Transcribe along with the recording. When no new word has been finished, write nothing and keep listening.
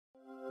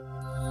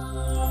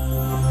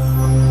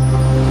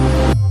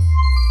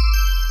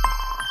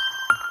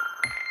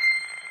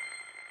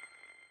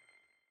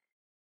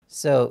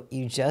So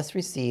you just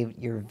received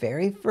your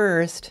very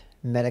first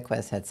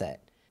MetaQuest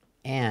headset,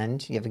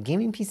 and you have a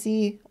gaming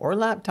PC or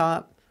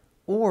laptop,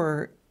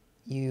 or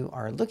you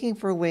are looking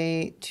for a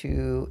way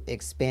to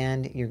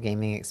expand your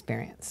gaming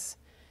experience.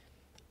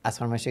 That's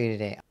what I'm going to show you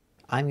today.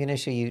 I'm going to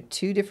show you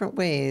two different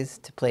ways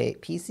to play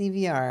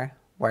PCVR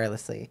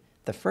wirelessly.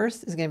 The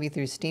first is going to be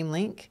through Steam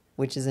Link,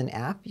 which is an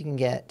app you can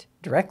get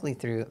directly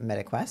through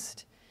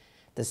MetaQuest.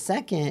 The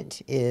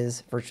second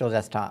is Virtual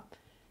Desktop.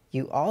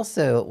 You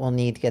also will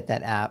need to get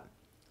that app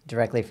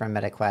directly from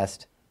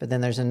MetaQuest, but then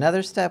there's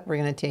another step we're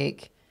going to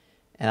take,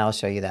 and I'll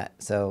show you that.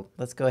 So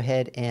let's go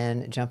ahead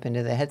and jump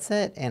into the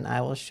headset, and I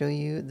will show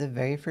you the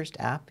very first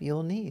app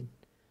you'll need.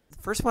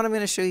 The first one I'm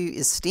going to show you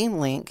is Steam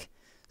Link.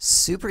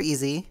 Super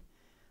easy.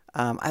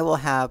 I will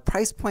have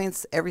price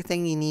points,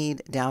 everything you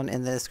need down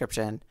in the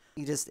description.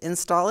 You just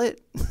install it,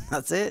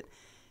 that's it,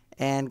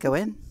 and go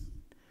in.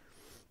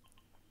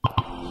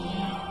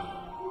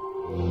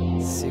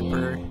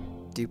 Super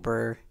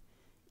duper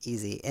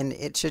easy. And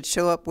it should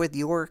show up with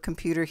your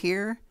computer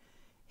here.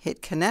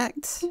 Hit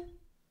connect.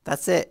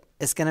 That's it.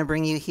 It's going to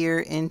bring you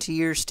here into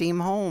your Steam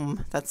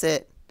home. That's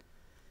it.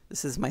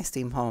 This is my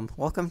Steam home.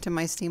 Welcome to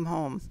my Steam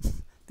home.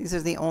 These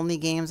are the only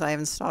games I have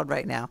installed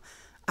right now.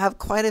 I have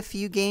quite a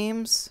few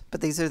games,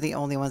 but these are the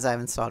only ones I've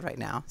installed right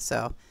now.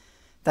 So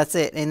that's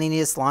it. And then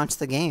you just launch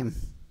the game.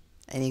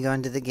 And you go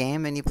into the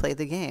game and you play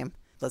the game.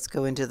 Let's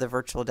go into the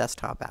Virtual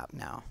Desktop app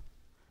now.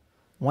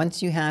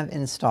 Once you have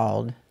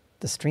installed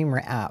the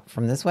Streamer app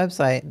from this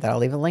website that I'll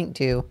leave a link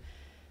to,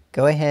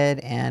 go ahead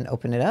and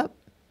open it up.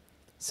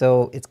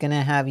 So it's going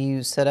to have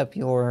you set up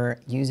your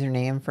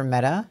username for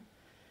Meta,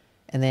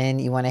 and then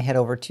you want to head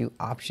over to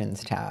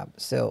Options tab.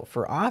 So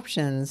for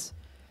options,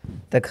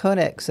 the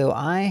codec, so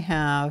I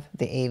have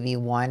the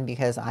AV1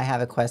 because I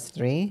have a Quest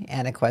 3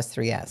 and a Quest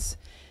 3S.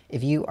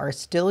 If you are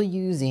still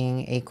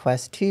using a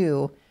Quest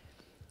 2,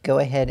 go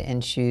ahead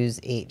and choose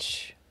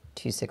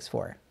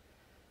H264.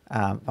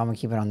 I'm going to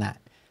keep it on that.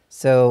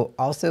 So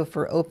also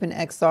for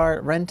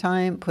OpenXR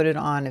runtime, put it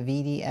on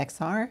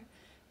VDXR.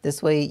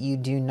 This way you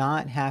do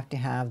not have to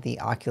have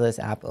the Oculus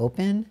app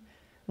open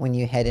when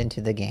you head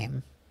into the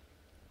game.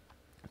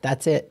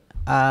 That's it.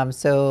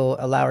 So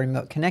allow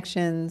remote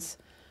connections.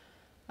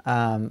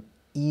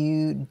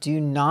 You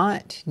do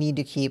not need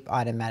to keep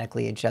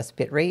automatically adjust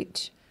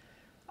bitrate.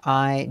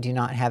 I do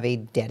not have a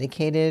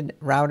dedicated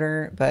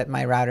router, but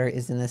my router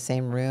is in the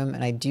same room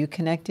and I do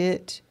connect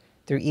it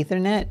through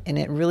Ethernet, and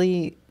it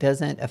really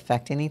doesn't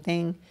affect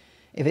anything.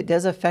 If it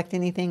does affect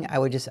anything, I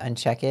would just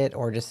uncheck it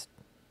or just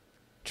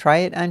try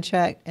it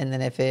unchecked, and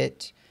then if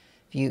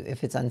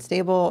it's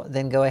unstable,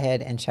 then go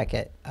ahead and check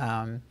it.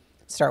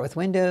 Start with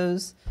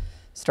Windows,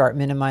 start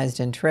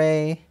minimized in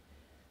tray,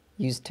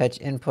 use touch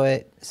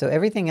input. So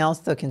everything else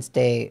though can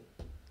stay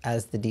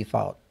as the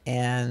default.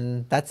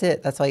 And that's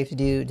it. That's all you have to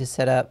do to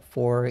set up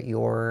for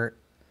your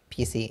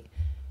PC.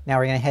 Now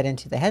we're going to head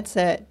into the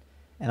headset,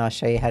 and I'll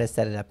show you how to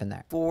set it up in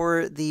there.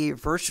 For the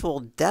Virtual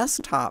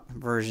Desktop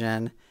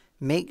version,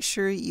 make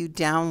sure you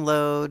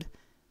download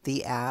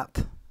the app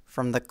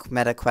from the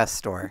MetaQuest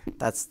store.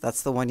 That's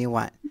the one you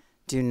want.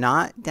 Do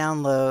not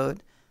download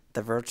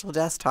the Virtual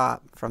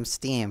Desktop from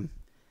Steam.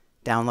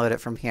 Download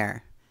it from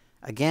here.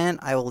 Again,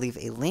 I will leave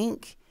a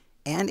link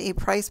and a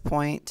price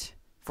point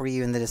for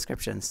you in the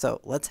description.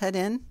 So let's head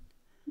in,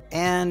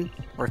 and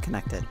we're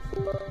connected.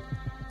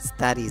 It's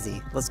that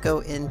easy. Let's go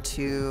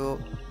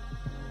into...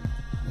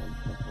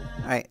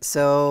 All right,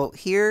 so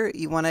here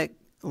you want to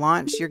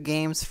launch your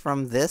games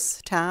from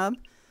this tab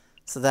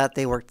so that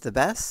they work the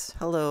best.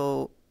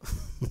 Hello,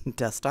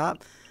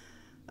 desktop.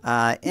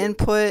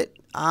 Input,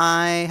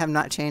 I have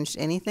not changed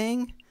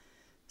anything.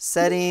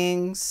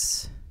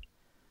 Settings,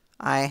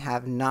 I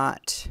have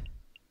not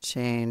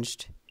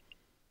changed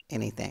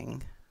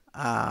anything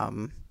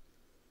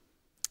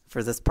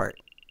for this part.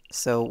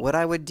 So what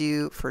I would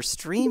do for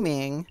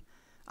streaming,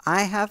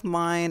 I have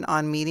mine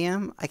on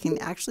medium. I can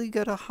actually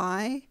go to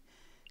high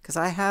because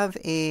I have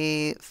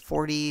a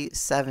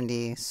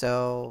 4070,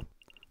 so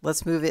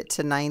let's move it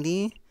to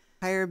 90.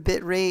 Higher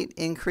bit rate,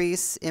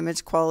 increase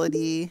image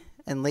quality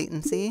and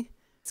latency.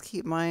 Let's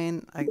keep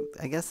mine,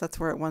 I guess that's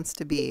where it wants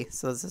to be,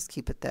 so let's just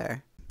keep it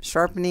there.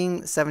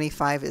 Sharpening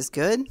 75 is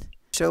good.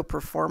 Show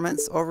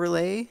performance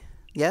overlay,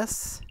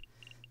 yes.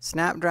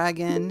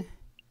 Snapdragon,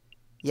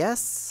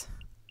 yes.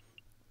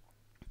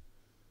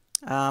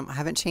 I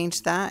haven't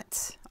changed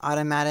that.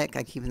 Automatic,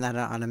 I'm keeping that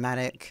on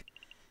automatic.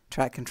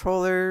 Track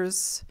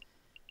controllers,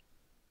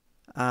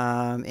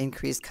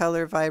 increase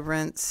color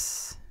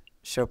vibrance,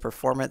 show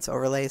performance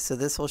overlay. So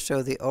this will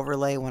show the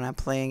overlay when I'm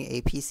playing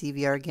a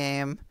PCVR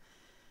game.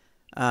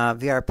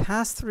 VR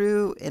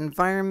pass-through,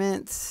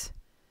 environment.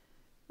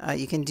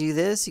 You can do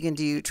this. You can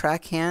do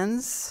track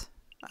hands.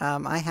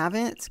 I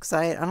haven't because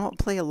I don't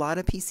play a lot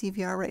of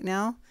PCVR right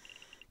now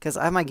because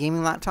I have my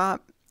gaming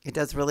laptop. It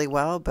does really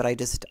well, but I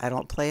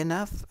don't play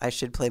enough. I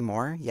should play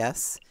more,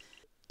 yes.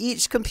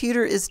 Each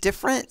computer is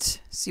different,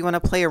 so you want to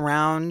play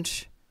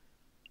around.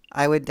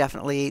 I would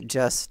definitely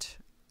just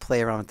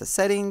play around with the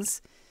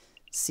settings,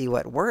 see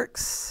what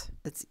works.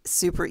 It's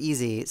super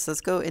easy. So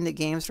let's go into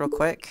games real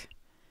quick.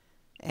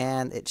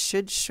 And it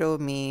should show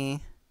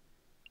me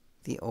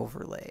the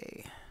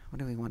overlay. What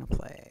do we want to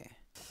play?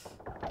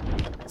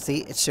 See,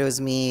 it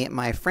shows me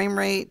my frame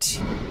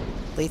rate,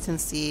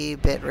 latency,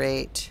 bit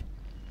rate,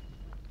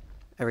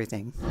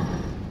 everything.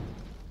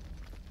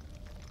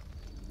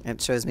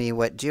 It shows me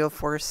what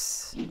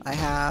geoforce I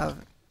have,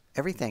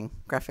 everything.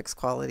 Graphics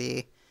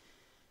quality,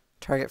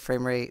 target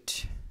frame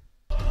rate.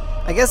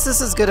 I guess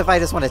this is good if I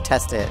just want to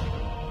test it.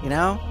 You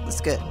know?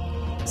 That's good.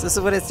 So this is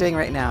what it's doing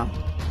right now.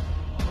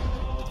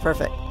 It's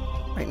perfect.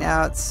 Right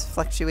now it's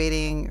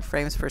fluctuating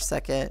frames per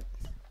second.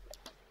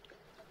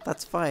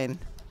 That's fine.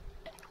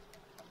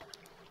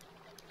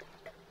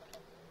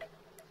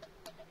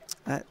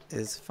 That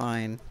is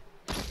fine.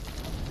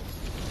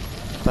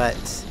 But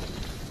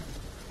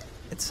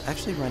it's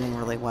actually running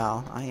really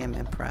well. I am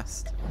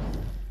impressed.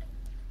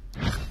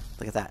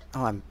 Look at that.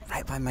 Oh, I'm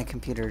right by my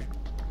computer.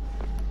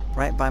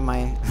 Right by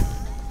my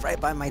right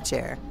by my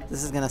chair.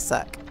 This is gonna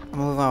suck. I'm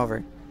moving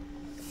over.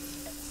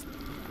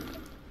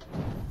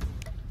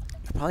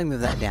 I'll probably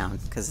move that down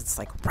because it's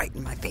like right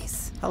in my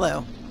face.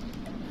 Hello.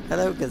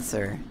 Hello, good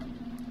sir.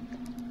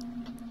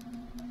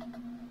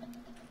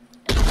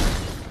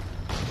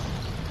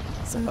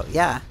 So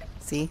yeah,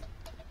 see?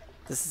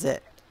 This is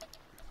it.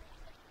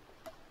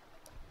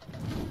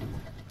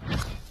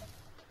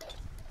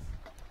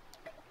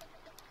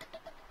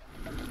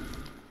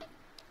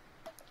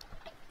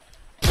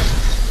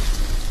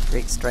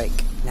 Great strike.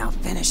 Now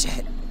finish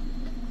it.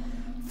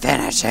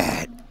 Finish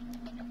it!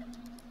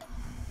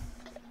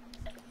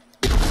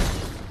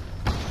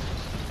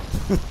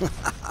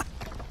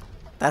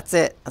 That's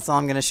it. That's all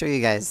I'm going to show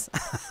you guys.